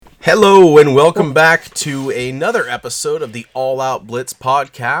Hello and welcome back to another episode of the All Out Blitz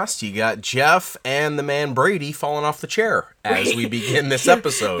podcast. You got Jeff and the man Brady falling off the chair as we begin this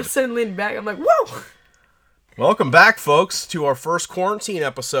episode. I'm suddenly leaning back. I'm like, whoa! Welcome back, folks, to our first quarantine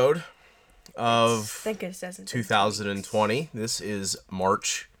episode of Thank goodness that's in 2020. This is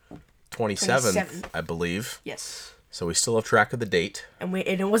March 27th, I believe. Yes. So we still have track of the date. And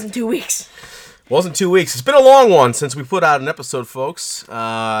it wasn't 2 weeks. Wasn't 2 weeks. It's been a long one since we put out an episode, folks.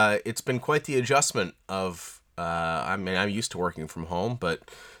 It's been quite the adjustment of, I'm used to working from home, but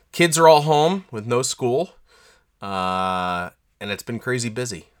kids are all home with no school, and it's been crazy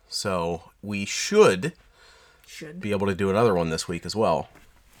busy. So we should be able to do another one this week as well.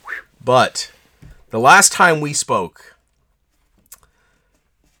 But the last time we spoke,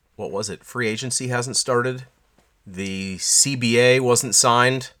 what was it? Free agency hasn't started. The CBA wasn't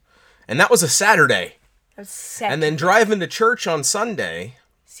signed. And that was a Saturday. And then driving to church on Sunday,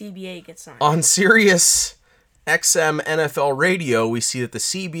 CBA gets signed. on Sirius XM NFL radio, we see that the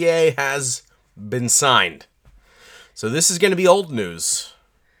CBA has been signed. So this is going to be old news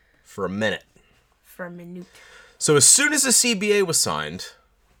for a minute. So as soon as the CBA was signed,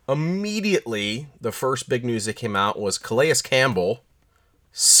 immediately the first big news that came out was Calais Campbell,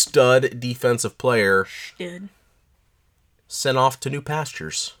 stud defensive player, sent off to new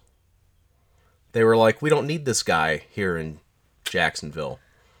pastures. They were like, we don't need this guy here in Jacksonville.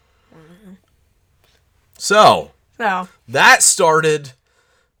 Mm-hmm. So, that started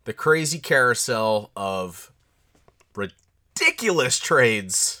the crazy carousel of ridiculous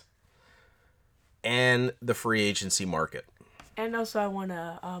trades and the free agency market. And also, I want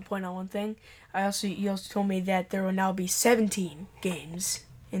to point out one thing. You also told me that there will now be 17 games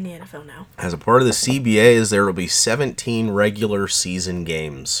in the NFL now. As a part of the CBA, there will be 17 regular season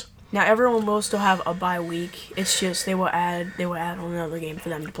games. Now everyone will still have a bye week. It's just they will add on another game for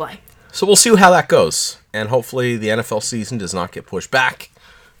them to play. So we'll see how that goes, and hopefully the NFL season does not get pushed back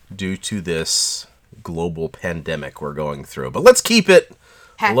due to this global pandemic we're going through. But let's keep it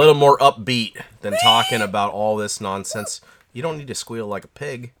a little more upbeat than talking about all this nonsense. You don't need to squeal like a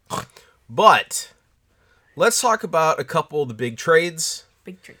pig. But let's talk about a couple of the big trades.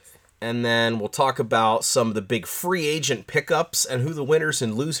 And then we'll talk about some of the big free agent pickups and who the winners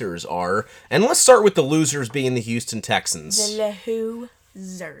and losers are. And let's start with the losers being the Houston Texans. The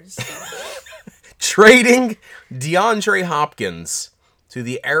losers. Trading DeAndre Hopkins to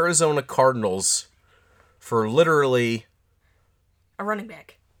the Arizona Cardinals for literally a running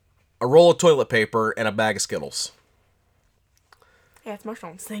back, a roll of toilet paper, and a bag of Skittles. Yeah, it's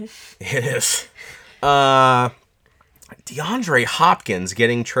Marshawn's thing. It is. DeAndre Hopkins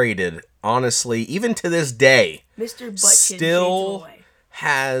getting traded, honestly, even to this day, Mr. still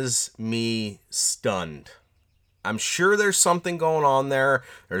has me stunned. I'm sure there's something going on there.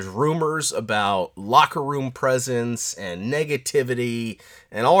 There's rumors about locker room presence and negativity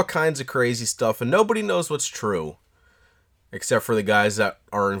and all kinds of crazy stuff, and nobody knows what's true except for the guys that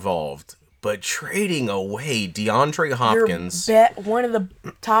are involved. But trading away DeAndre Hopkins, one of the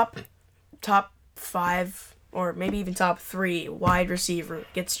top 5 or maybe even top 3 wide receiver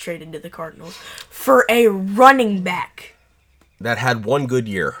gets traded to the Cardinals for a running back that had one good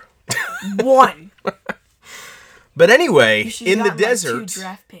year. One. But anyway, in the desert, like 2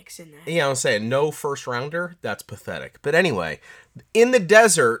 draft picks in that. Yeah, I'm saying no first rounder. That's pathetic. But anyway, in the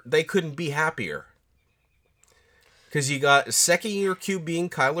desert, they couldn't be happier. Because you got second-year QB in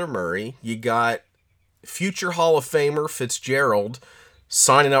Kyler Murray. You got future Hall of Famer Fitzgerald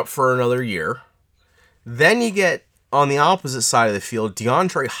signing up for another year. Then you get, on the opposite side of the field,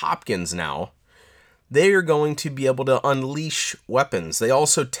 DeAndre Hopkins now. They are going to be able to unleash weapons. They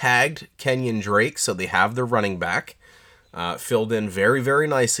also tagged Kenyon Drake, so they have their running back. Filled in very, very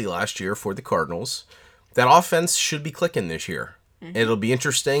nicely last year for the Cardinals. That offense should be clicking this year. Mm-hmm. It'll be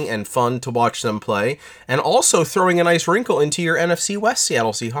interesting and fun to watch them play. And also throwing a nice wrinkle into your NFC West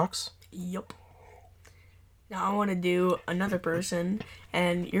Seattle Seahawks. Yep. Now I want to do another person,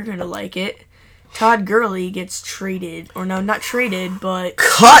 and you're going to like it. Todd Gurley gets traded, or no, not traded, but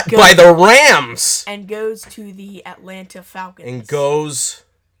cut by the Rams, and goes to the Atlanta Falcons, and goes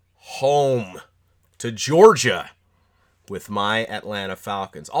home to Georgia with my Atlanta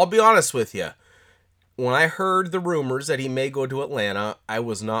Falcons. I'll be honest with you, when I heard the rumors that he may go to Atlanta, I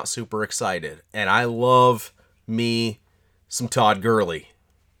was not super excited, and I love me some Todd Gurley,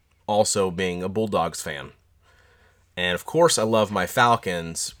 also being a Bulldogs fan. And, of course, I love my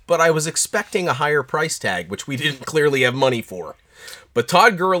Falcons, but I was expecting a higher price tag, which we didn't clearly have money for. But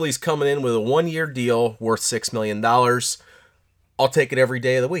Todd Gurley's coming in with a 1-year deal worth $6 million. I'll take it every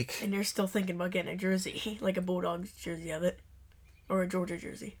day of the week. And you're still thinking about getting a jersey, like a Bulldogs jersey of it. Or a Georgia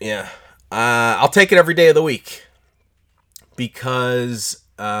jersey. Yeah. I'll take it every day of the week. Because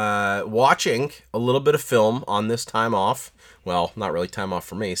watching a little bit of film on this time off, well, not really time off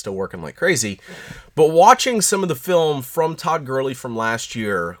for me, still working like crazy, but watching some of the film from Todd Gurley from last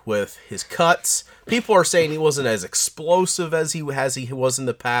year with his cuts, people are saying he wasn't as explosive as he was in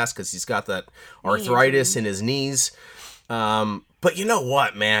the past because he's got that arthritis in his knees. But you know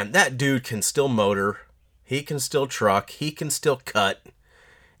what, man? That dude can still motor. He can still truck. He can still cut.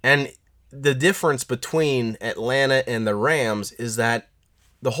 And the difference between Atlanta and the Rams is that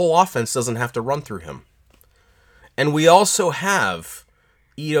the whole offense doesn't have to run through him. And we also have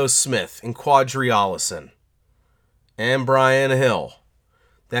Ito Smith and Quadri Allison and Brian Hill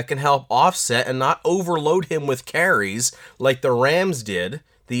that can help offset and not overload him with carries like the Rams did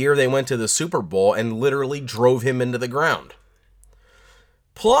the year they went to the Super Bowl and literally drove him into the ground.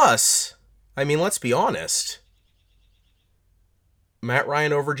 Plus, I mean, let's be honest, Matt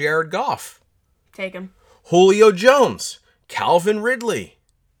Ryan over Jared Goff. Take him. Julio Jones. Calvin Ridley.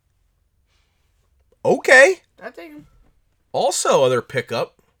 Okay. I'll take him. Also, other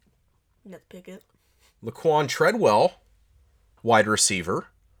pickup. Let's pick it. Laquan Treadwell, wide receiver.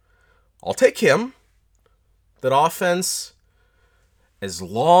 I'll take him. That offense, as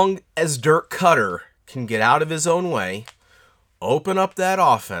long as Dirk Cutter can get out of his own way, open up that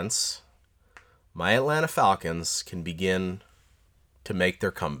offense, my Atlanta Falcons can begin to make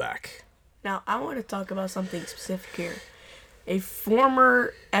their comeback. Now, I want to talk about something specific here. A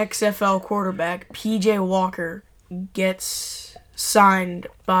former XFL quarterback, P.J. Walker, gets signed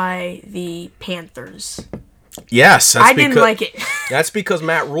by the Panthers. Yes, I didn't like it. That's because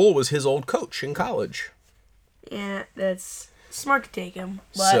Matt Rule was his old coach in college. Yeah, that's smart to take him,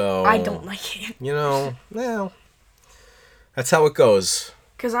 but I don't like it. You know, well, that's how it goes.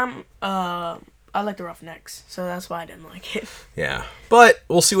 Because I like the Roughnecks, so that's why I didn't like it. Yeah, but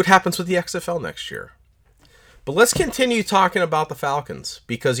we'll see what happens with the XFL next year. But let's continue talking about the Falcons,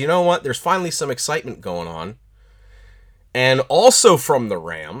 because you know what? There's finally some excitement going on. And also from the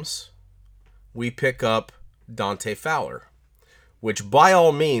Rams, we pick up Dante Fowler, which by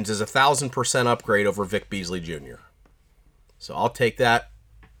all means is 1,000% upgrade over Vic Beasley Jr. So I'll take that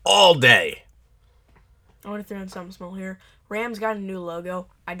all day. I want to throw in something small here. Rams got a new logo.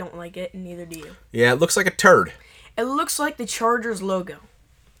 I don't like it, and neither do you. Yeah, it looks like a turd. It looks like the Chargers logo.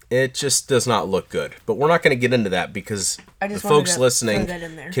 It just does not look good. But we're not going to get into that because the folks listening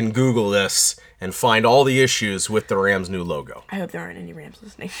can Google this and find all the issues with the Rams' new logo. I hope there aren't any Rams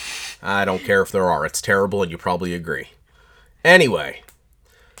listening. I don't care if there are. It's terrible, and you probably agree. Anyway,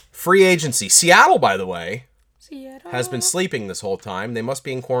 free agency. Seattle, by the way, has been sleeping this whole time. They must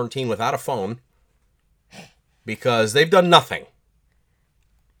be in quarantine without a phone because they've done nothing.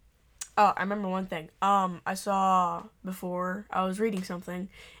 Oh, I remember one thing. I saw before, I was reading something,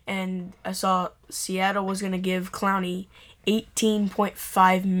 and I saw Seattle was going to give Clowney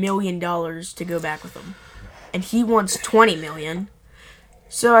 $18.5 million to go back with him. And he wants $20 million.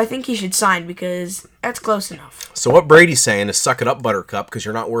 So I think he should sign because that's close enough. So what Brady's saying is suck it up, Buttercup, because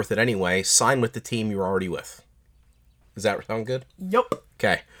you're not worth it anyway. Sign with the team you're already with. Does that sound good? Yup.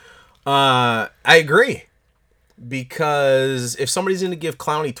 Okay. I agree. Because if somebody's going to give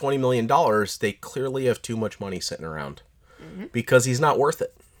Clowney $20 million, they clearly have too much money sitting around. Mm-hmm. Because he's not worth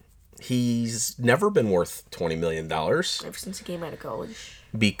it. He's never been worth $20 million. Ever since he came out of college.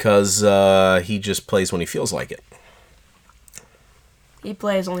 Because he just plays when he feels like it. He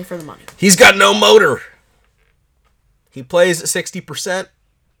plays only for the money. He's got no motor. He plays at 60%.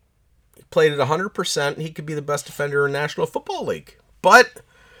 He played at 100%. He could be the best defender in National Football League. But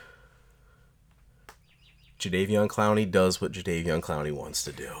Jadeveon Clowney does what Jadeveon Clowney wants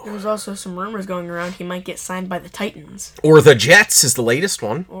to do. There's also some rumors going around he might get signed by the Titans. Or the Jets is the latest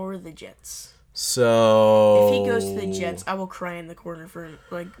one. Or the Jets. So if he goes to the Jets, I will cry in the corner for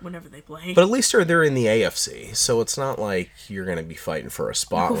whenever they play. But at least they're in the AFC, so it's not like you're going to be fighting for a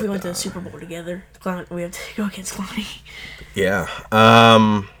spot. If we went to the Super Bowl together, we have to go against Clowney. Yeah.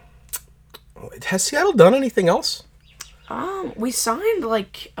 Has Seattle done anything else? We signed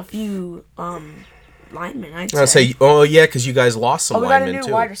a few linemen. I'd say. Oh yeah, because you guys lost some linemen too. We got a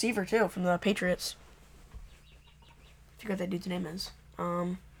new wide receiver too from the Patriots. I forgot what that dude's name is.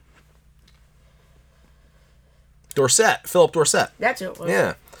 Dorsett, Philip Dorsett. That's it.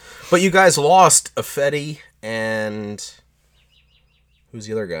 Yeah, but you guys lost Affetti and who's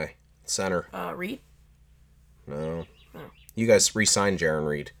the other guy? Center. Reed. No. Oh. You guys re-signed Jaron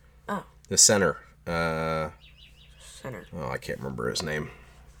Reed. Oh. The center. Center. Oh, I can't remember his name.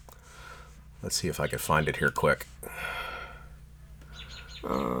 Let's see if I can find it here quick.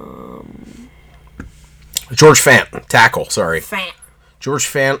 George Fant, tackle. Sorry. Fant. George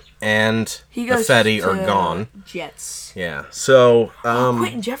Fant and He goes Effetti to are gone. Jets. Yeah. So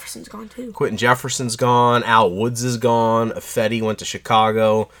Quentin Jefferson's gone too. Quentin Jefferson's gone. Al Woods is gone. Effetti went to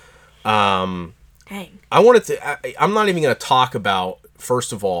Chicago. Dang. I'm not even going to talk about,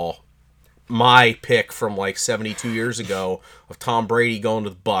 first of all, my pick from like 72 years ago of Tom Brady going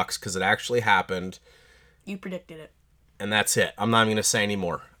to the Bucs, because it actually happened. You predicted it. And that's it. I'm not even going to say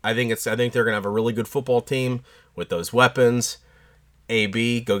anymore. I think they're going to have a really good football team with those weapons.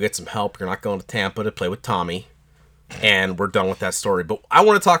 AB, go get some help. You're not going to Tampa to play with Tommy. And we're done with that story. But I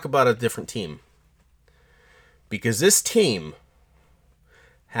want to talk about a different team. Because this team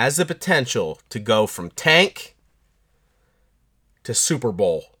has the potential to go from tank to Super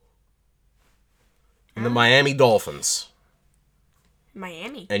Bowl. And the Miami Dolphins.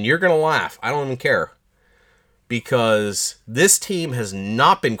 Miami. And you're going to laugh. I don't even care. Because this team has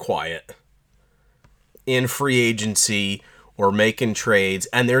not been quiet in free agency or making trades.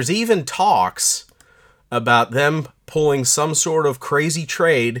 And there's even talks about them pulling some sort of crazy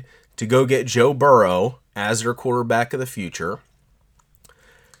trade to go get Joe Burrow as their quarterback of the future.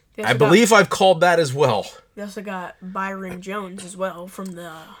 I believe I've called that as well. They also got Byron Jones as well from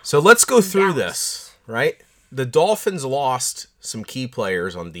the... So let's go through Dallas. this, right? The Dolphins lost some key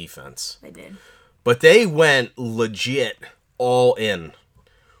players on defense. They did. But they went legit all in,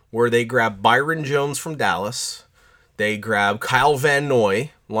 where they grabbed Byron Jones from Dallas. They grabbed Kyle Van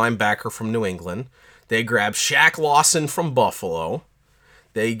Noy, linebacker from New England. They grabbed Shaq Lawson from Buffalo.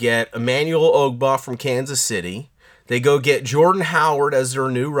 They get Emmanuel Ogbah from Kansas City. They go get Jordan Howard as their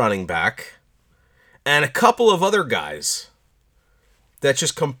new running back. And a couple of other guys that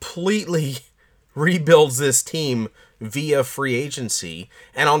just completely rebuilds this team via free agency.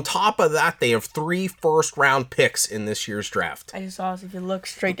 And on top of that, they have 3 first-round picks in this year's draft. I just saw this. If you look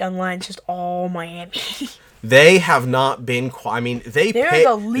straight down the line, it's just all Miami. They have not been... I mean, they paid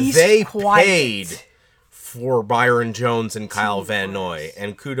for Byron Jones and Kyle Van Noy.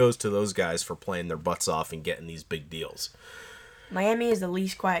 And kudos to those guys for playing their butts off and getting these big deals. Miami is the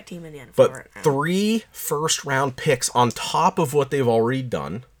least quiet team in the NFL But right now. 3 first-round picks on top of what they've already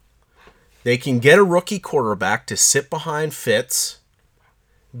done. They can get a rookie quarterback to sit behind Fitz.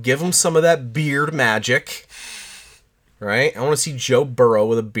 Give him some of that beard magic. Right? I want to see Joe Burrow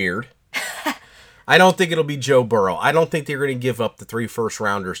with a beard. I don't think it'll be Joe Burrow. I don't think they're going to give up the 3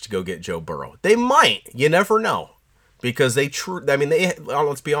 first-rounders to go get Joe Burrow. They might. You never know. Because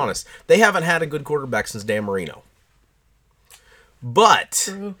let's be honest. They haven't had a good quarterback since Dan Marino.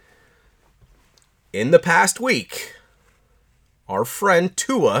 But in the past week, our friend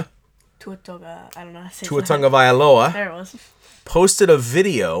Tua Tagovailoa There it was. posted a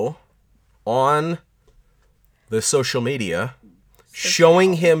video on the social media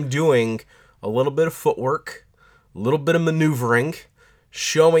showing him doing a little bit of footwork, a little bit of maneuvering,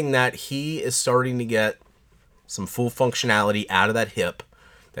 showing that he is starting to get some full functionality out of that hip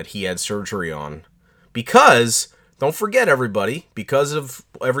that he had surgery on. Because, don't forget everybody, because of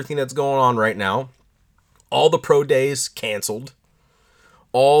everything that's going on right now, all the pro days canceled,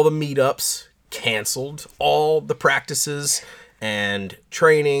 all the meetups canceled, all the practices and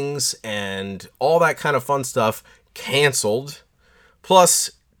trainings and all that kind of fun stuff canceled.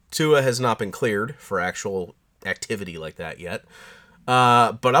 Plus, Tua has not been cleared for actual activity like that yet.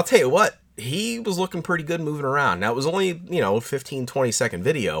 But I'll tell you what, he was looking pretty good moving around. Now, it was only, 15, 20-second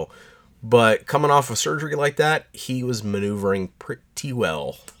video, but coming off of surgery like that, he was maneuvering pretty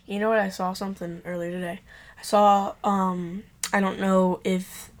well. You know what? I saw something earlier today. I saw, I don't know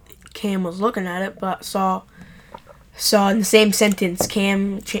if Cam was looking at it, but saw in the same sentence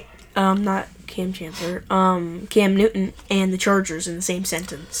Cam Newton and the Chargers in the same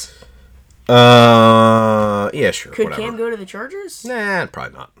sentence. Yeah, sure. Could whatever. Cam go to the Chargers? Nah,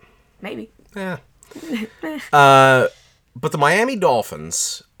 probably not. Maybe. Yeah. But the Miami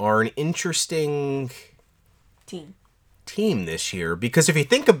Dolphins are an interesting team this year, because if you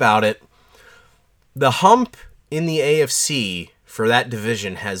think about it, the hump in the AFC for that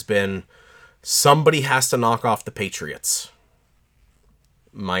division has been somebody has to knock off the Patriots.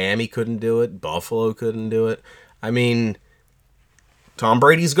 Miami couldn't do it. Buffalo couldn't do it. I mean, Tom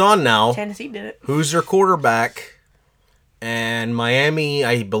Brady's gone now. Tennessee did it. Who's their quarterback? And Miami,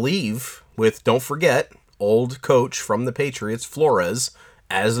 I believe, with, don't forget, old coach from the Patriots, Flores,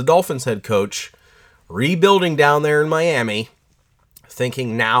 as the Dolphins head coach, rebuilding down there in Miami,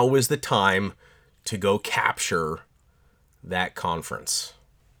 thinking now is the time to go capture that conference,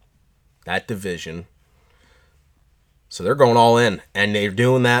 that division. So they're going all in, and they're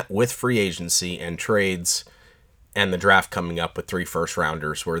doing that with free agency and trades and the draft coming up with 3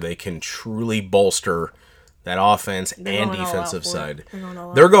 first-rounders where they can truly bolster That offense They're and going all out defensive for it. side. They're going all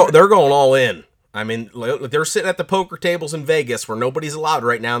out They're for it. they're going all in. I mean, they're sitting at the poker tables in Vegas where nobody's allowed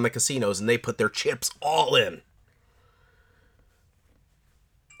right now in the casinos, and they put their chips all in.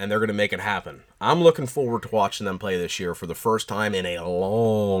 And they're going to make it happen. I'm looking forward to watching them play this year for the first time in a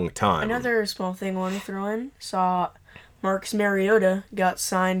long time. Another small thing I want to throw in. Saw Marcus Mariota got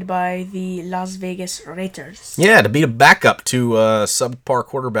signed by the Las Vegas Raiders. Yeah, to be a backup to subpar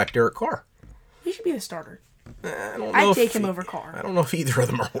quarterback Derek Carr. He should be the starter. I don't know I'd if take him over Carr. I don't know if either of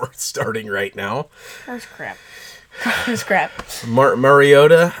them are worth starting right now. That's crap. That's crap.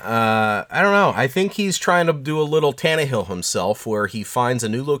 Mariota, I don't know. I think he's trying to do a little Tannehill himself where he finds a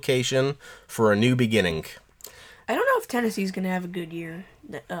new location for a new beginning. I don't know if Tennessee's going to have a good year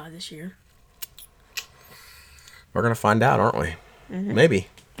this year. We're going to find out, aren't we? Mm-hmm. Maybe.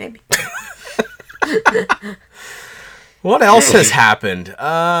 Maybe. What else has happened?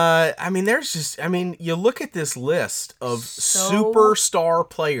 You look at this list of superstar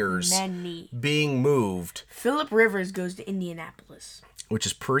players Many. being moved, Phillip Rivers goes to Indianapolis. which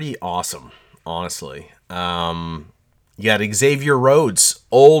is pretty awesome, honestly. You got Xavier Rhodes,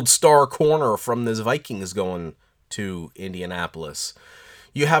 old star corner from the Vikings, going to Indianapolis.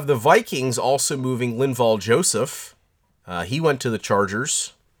 You have the Vikings also moving Linval Joseph. He went to the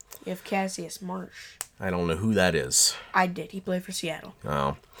Chargers. You have Cassius Marsh. I don't know who that is. I did. He played for Seattle.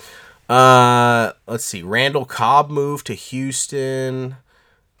 Oh. Let's see. Randall Cobb moved to Houston.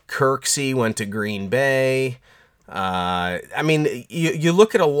 Kirksey went to Green Bay. You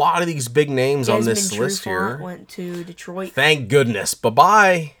look at a lot of these big names on this list here. Went to Detroit. Thank goodness.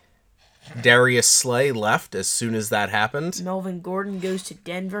 Bye-bye. Darius Slay left as soon as that happened. Melvin Gordon goes to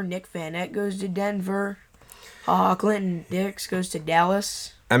Denver. Nick Van Eck goes to Denver. Clinton Dix goes to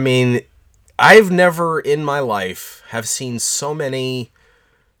Dallas. I mean, I've never in my life have seen so many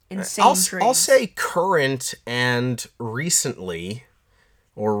insane trades. I'll say current and recent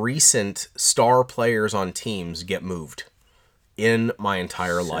star players on teams get moved in my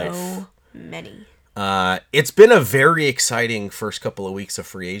entire life. So many. It's been a very exciting first couple of weeks of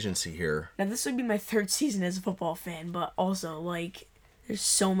free agency here. Now, this would be my third season as a football fan, but also, there's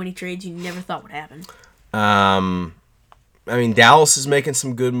so many trades you never thought would happen. Dallas is making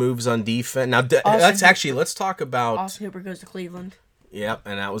some good moves on defense. Now, let's talk about... Austin Hooper goes to Cleveland. Yep,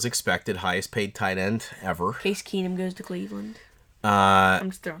 and that was expected. Highest paid tight end ever. Case Keenum goes to Cleveland.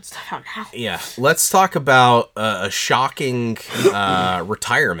 I'm just throwing stuff out now. Yeah, let's talk about a shocking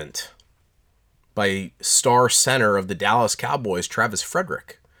retirement by star center of the Dallas Cowboys, Travis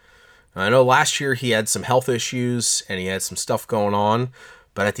Frederick. I know last year he had some health issues and he had some stuff going on,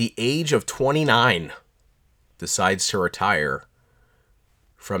 but at the age of 29, decides to retire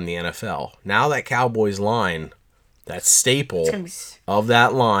from the NFL. Now that Cowboys line, that staple of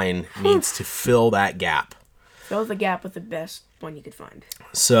that line, needs to fill that gap. Fill the gap with the best one you could find.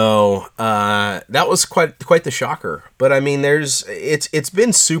 So that was quite the shocker. But it's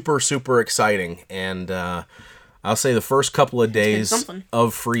been super, super exciting, and I'll say the first couple of days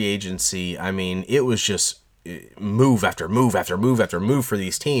of free agency, it was just move after move after move after move for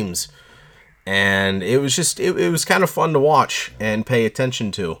these teams, and it was just it was kind of fun to watch and pay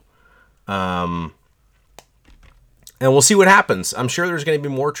attention to. And we'll see what happens. I'm sure there's going to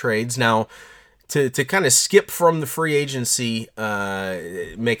be more trades now. To kind of skip from the free agency,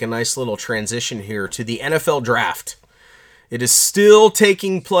 make a nice little transition here to the NFL draft. It is still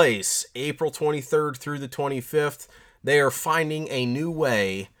taking place April 23rd through the 25th. They are finding a new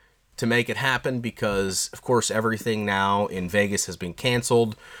way to make it happen because, of course, everything now in Vegas has been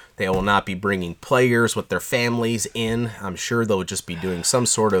canceled. They will not be bringing players with their families in. I'm sure they'll just be doing some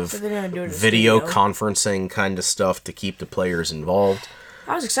sort of video conferencing kind of stuff to keep the players involved.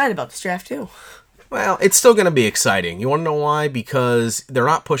 I was excited about this draft, too. Well, it's still going to be exciting. You want to know why? Because they're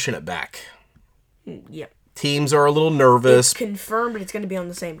not pushing it back. Yep. Teams are a little nervous. It's confirmed, but it's going to be on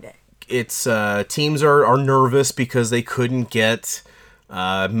the same day. It's teams are nervous because they couldn't get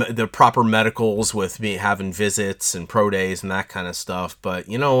the proper medicals with having visits and pro days and that kind of stuff. But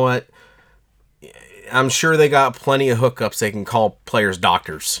you know what? I'm sure they got plenty of hookups. They can call players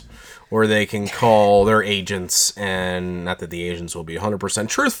doctors. Or they can call their agents, and not that the agents will be 100%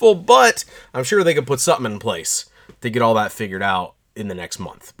 truthful, but I'm sure they can put something in place to get all that figured out in the next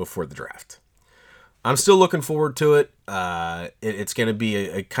month before the draft. I'm still looking forward to it. It's going to be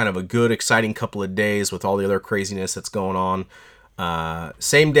a kind of a good, exciting couple of days with all the other craziness that's going on.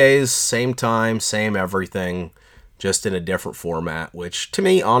 Same days, same time, same everything, just in a different format, which to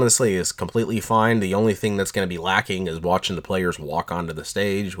me, honestly, is completely fine. The only thing that's going to be lacking is watching the players walk onto the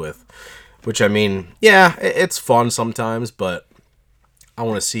stage it's fun sometimes, but I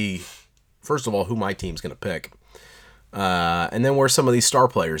want to see First of all, who my team's going to pick. And then where some of these star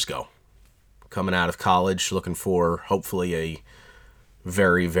players go. Coming out of college, looking for hopefully a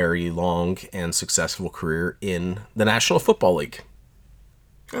very, very long and successful career in the National Football League.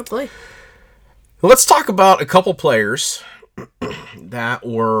 Hopefully. Let's talk about a couple players that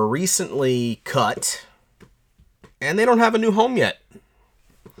were recently cut, and they don't have a new home yet.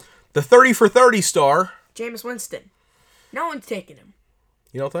 The 30 for 30 star. Jameis Winston. No one's taking him.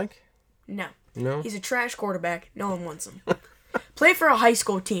 You don't think? No. No? He's a trash quarterback. No one wants him. Play for a high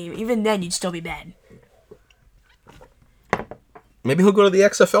school team. Even then, you'd still be bad. Maybe he'll go to the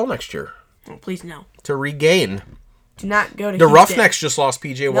XFL next year. Oh, please, no. To regain. Do not go to The Houston. Roughnecks just lost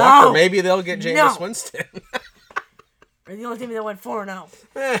P.J. Walker. No. Maybe they'll get Jameis No. Winston. We're the only team that went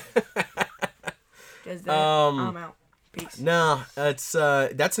 4-0. Just that. I'm out. Peace. No, that's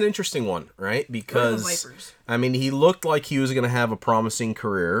an interesting one, right? Because Vipers. I mean, he looked like he was going to have a promising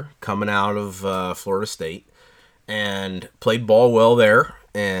career coming out of Florida State, and played ball well there.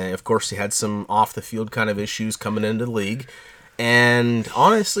 And of course, he had some off the field kind of issues coming into the league, and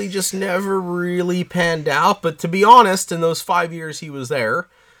honestly, just never really panned out. But to be honest, in those 5 years he was there,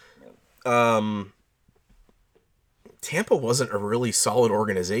 Tampa wasn't a really solid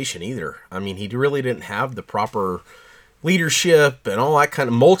organization either. I mean, he really didn't have the proper leadership and all that kind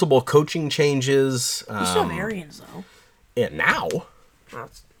of multiple coaching changes. You still have Arians, though. And now Well,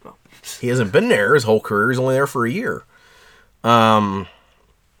 he hasn't been there his whole career. He's only there for a year. But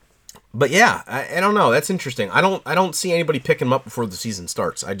yeah, I don't know. That's interesting. I don't see anybody picking him up before the season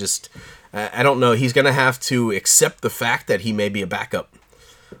starts. I don't know. He's gonna have to accept the fact that he may be a backup.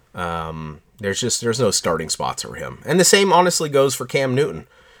 There's no starting spots for him. And the same honestly goes for Cam Newton.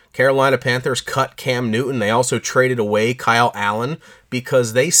 Carolina Panthers cut Cam Newton. They also traded away Kyle Allen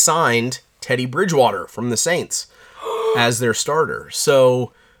because they signed Teddy Bridgewater from the Saints as their starter.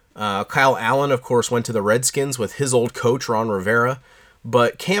 So Kyle Allen, of course, went to the Redskins with his old coach, Ron Rivera.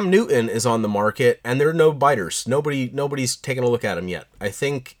 But Cam Newton is on the market, and there are no biters. Nobody's taken a look at him yet. I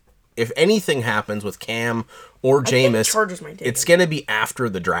think if anything happens with Cam or Jameis, Chargers might take it's him. going to be after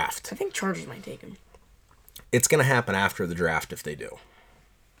the draft. I think Chargers might take him. It's going to happen after the draft if they do.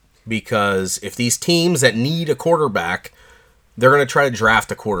 Because if these teams that need a quarterback, they're going to try to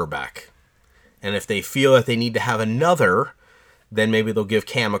draft a quarterback. And if they feel that they need to have another, then maybe they'll give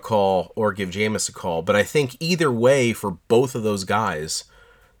Cam a call or give Jameis a call. But I think either way, for both of those guys,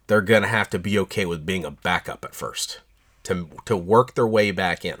 they're going to have to be okay with being a backup at first to work their way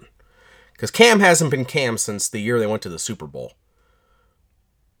back in. Because Cam hasn't been Cam since the year they went to the Super Bowl.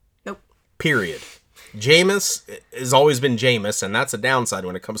 Nope. Period. Jameis has always been Jameis, and that's a downside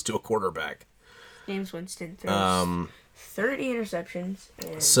when it comes to a quarterback. James Winston throws 30 interceptions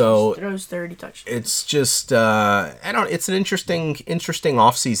and So throws 30 touchdowns. it's just it's an interesting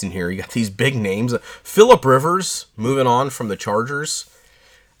offseason here. You got these big names. Phillip Rivers moving on from the Chargers.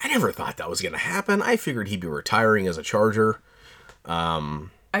 I never thought that was going to happen. I figured he'd be retiring as a Charger.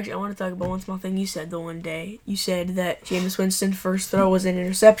 Actually, I want to talk about one small thing you said the one day. You said that Jameis Winston's first throw was an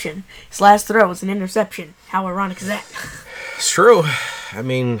interception. His last throw was an interception. How ironic is that? It's true. I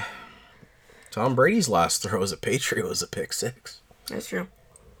mean, Tom Brady's last throw as a Patriot was a pick six. That's true.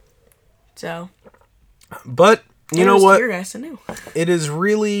 So, But you know what? Tear gas anew. It is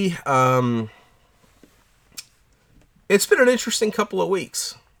really it's been an interesting couple of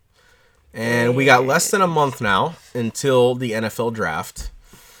weeks. And we got less than a month now until the NFL draft.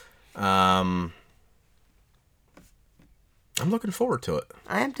 I'm looking forward to it.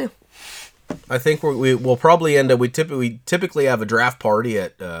 I am too. I think we'll probably end up. We typically have a draft party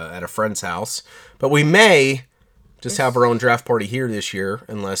at a friend's house, but we may just have our own draft party here this year,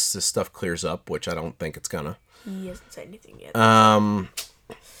 unless this stuff clears up, which I don't think it's gonna. He hasn't said anything yet.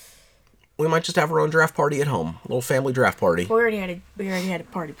 We might just have our own draft party at home, a little family draft party. we already had a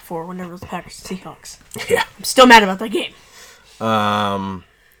party before whenever it was Packers and Seahawks. Yeah. I'm still mad about that game.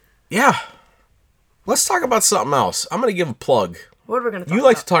 Yeah. Let's talk about something else. I'm gonna give a plug. What are we gonna talk You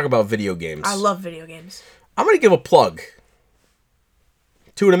like about? to talk about video games. I love video games. I'm gonna give a plug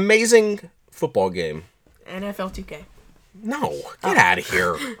to an amazing football game. NFL 2K. No, get out of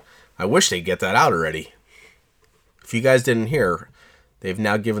here. I wish they'd get that out already. If you guys didn't hear, they've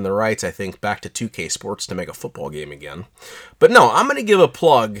now given the rights, I think, back to 2K Sports to make a football game again. But no, I'm going to give a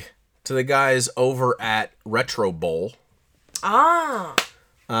plug to the guys over at Retro Bowl. Ah.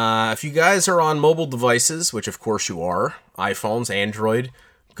 If you guys are on mobile devices, which of course you are, iPhones, Android,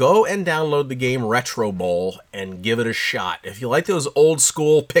 go and download the game Retro Bowl and give it a shot. If you like those old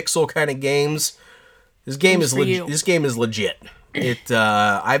school pixel kind of games, this game is legit.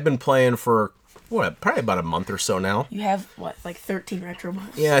 I've been playing for probably about a month or so now. You have what, like 13 Retro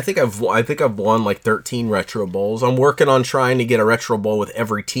Bowls? Yeah, I think I've won like 13 Retro Bowls. I'm working on trying to get a Retro Bowl with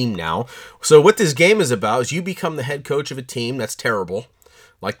every team now. So what this game is about is you become the head coach of a team that's terrible,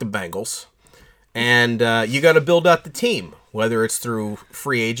 like the Bengals, and you got to build out the team, whether it's through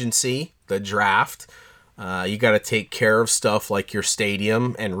free agency, the draft. You got to take care of stuff like your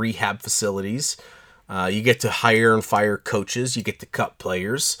stadium and rehab facilities. You get to hire and fire coaches. You get to cut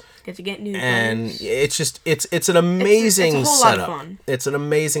players. Get to get new And players. it's just it's an amazing it's a whole lot setup. of fun. It's an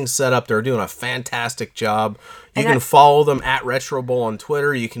amazing setup. They're doing a fantastic job. You And can follow them at Retro Bowl on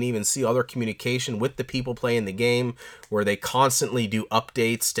Twitter. You can even see other communication with the people playing the game, where they constantly do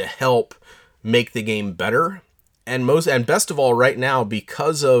updates to help make the game better. And best of all, right now,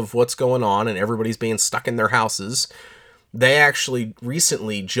 because of what's going on and everybody's being stuck in their houses, they actually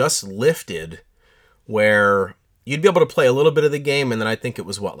recently just lifted where you'd be able to play a little bit of the game, and then I think it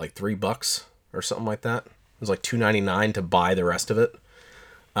was like $3 or something like that. It was like $2.99 to buy the rest of it.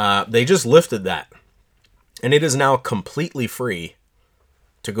 They just lifted that, and it is now completely free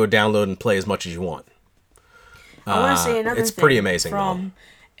to go download and play as much as you want. I want to say another it's thing pretty amazing, from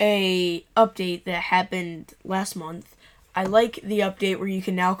a update that happened last month. I like the update where you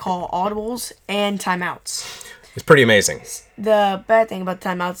can now call audibles and timeouts. It's pretty amazing. The bad thing about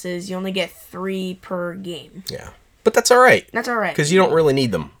timeouts is you only get 3 per game. Yeah, but that's all right. That's all right. Because you don't really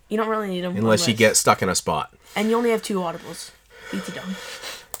need them You don't really need them unless you get stuck in a spot. And you only have 2 audibles. BT done.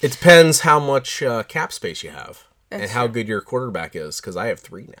 It depends how much cap space you have and That's how true. good your quarterback is, because I have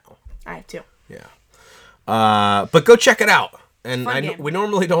 3 now. I have 2. Yeah. But go check it out. And Fun game. we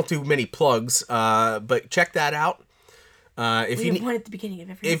normally don't do many plugs, but check that out. If We you have need, one at the beginning of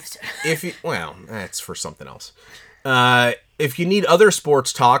every episode. if you, well, that's for something else. If you need other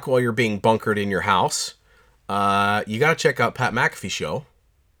sports talk while you're being bunkered in your house, you got to check out Pat McAfee Show,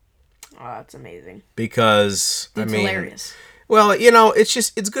 Oh, that's amazing. because It's hilarious. well,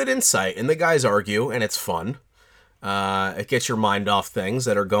 it's good insight, and the guys argue, and it's fun. It gets your mind off things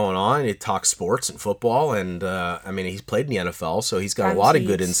that are going on. It talks sports and football, and he's played in the NFL, so he's got a lot of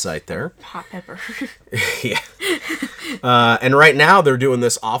good insight there. Hot pepper. Yeah. And right now they're doing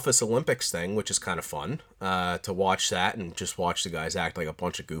this Office Olympics thing, which is kind of fun to watch that and just watch the guys act like a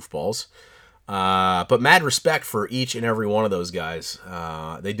bunch of goofballs. But mad respect for each and every one of those guys.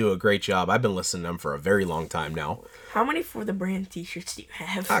 They do a great job. I've been listening to them for a very long time now. How many For the Brand t-shirts do you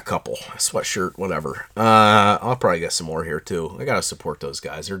have? A couple. A sweatshirt, whatever. I'll probably get some more here too. I gotta support those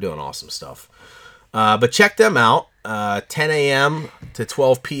guys. They're doing awesome stuff. But check them out. 10 a.m. to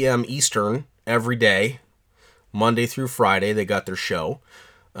 12 p.m. Eastern every day, Monday through Friday. They got their show.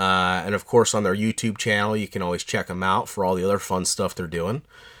 And of course on their YouTube channel, you can always check them out for all the other fun stuff they're doing.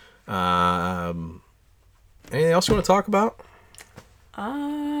 Anything else you want to talk about?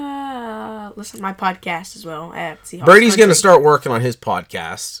 Listen to my podcast as well at Seahawks Brady's going to Country. start working on his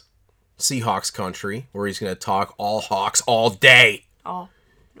podcast, Seahawks Country, where he's going to talk all Hawks all day Oh,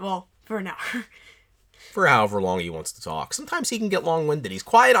 well, for an hour. for however long he wants to talk. Sometimes he can get long-winded. He's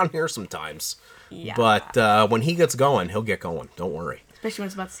quiet on here sometimes. Yeah. But when he gets going, he'll get going. Don't worry. Especially when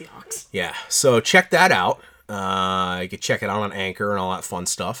it's about Seahawks. Yeah, so check that out. You can check it out on Anchor and all that fun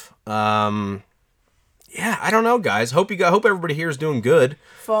stuff. Yeah, I don't know, guys. Hope everybody here is doing good.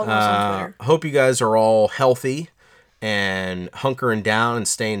 Follow us on Twitter. Hope you guys are all healthy and hunkering down and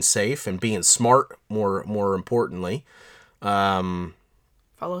staying safe and being smart. More importantly, Follow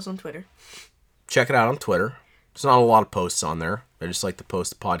us on Twitter. check it out on Twitter. There's not a lot of posts on there. I just like to post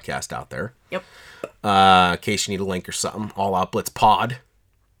the podcast out there. Yep. In case you need a link or something, All Out Blitz Pod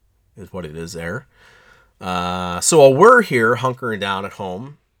is what it is there. So while we're here hunkering down at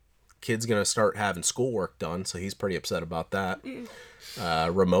home, kid's gonna start having schoolwork done, so he's pretty upset about that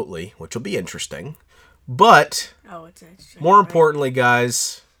remotely, which will be interesting. But Oh, it's more importantly,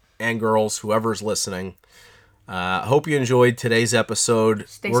 guys and girls, whoever's listening, hope you enjoyed today's episode.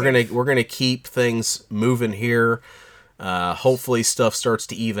 We're gonna keep things moving here. Hopefully, stuff starts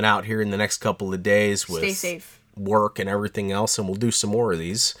to even out here in the next couple of days with Stay safe. work and everything else, and we'll do some more of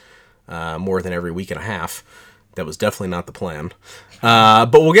these, more than every week and a half. That was definitely not the plan.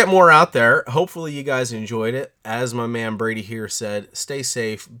 But we'll get more out there. Hopefully you guys enjoyed it. As my man Brady here said, stay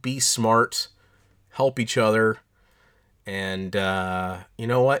safe, be smart, help each other, and you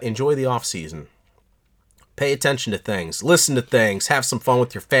know what? Enjoy the off season. Pay attention to things, listen to things, have some fun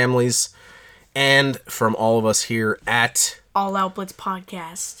with your families. And from all of us here at All Out Blitz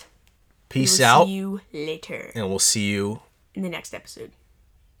Podcast. Peace We'll out, See you later and we'll see you in the next episode.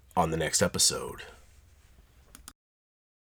 on the next episode.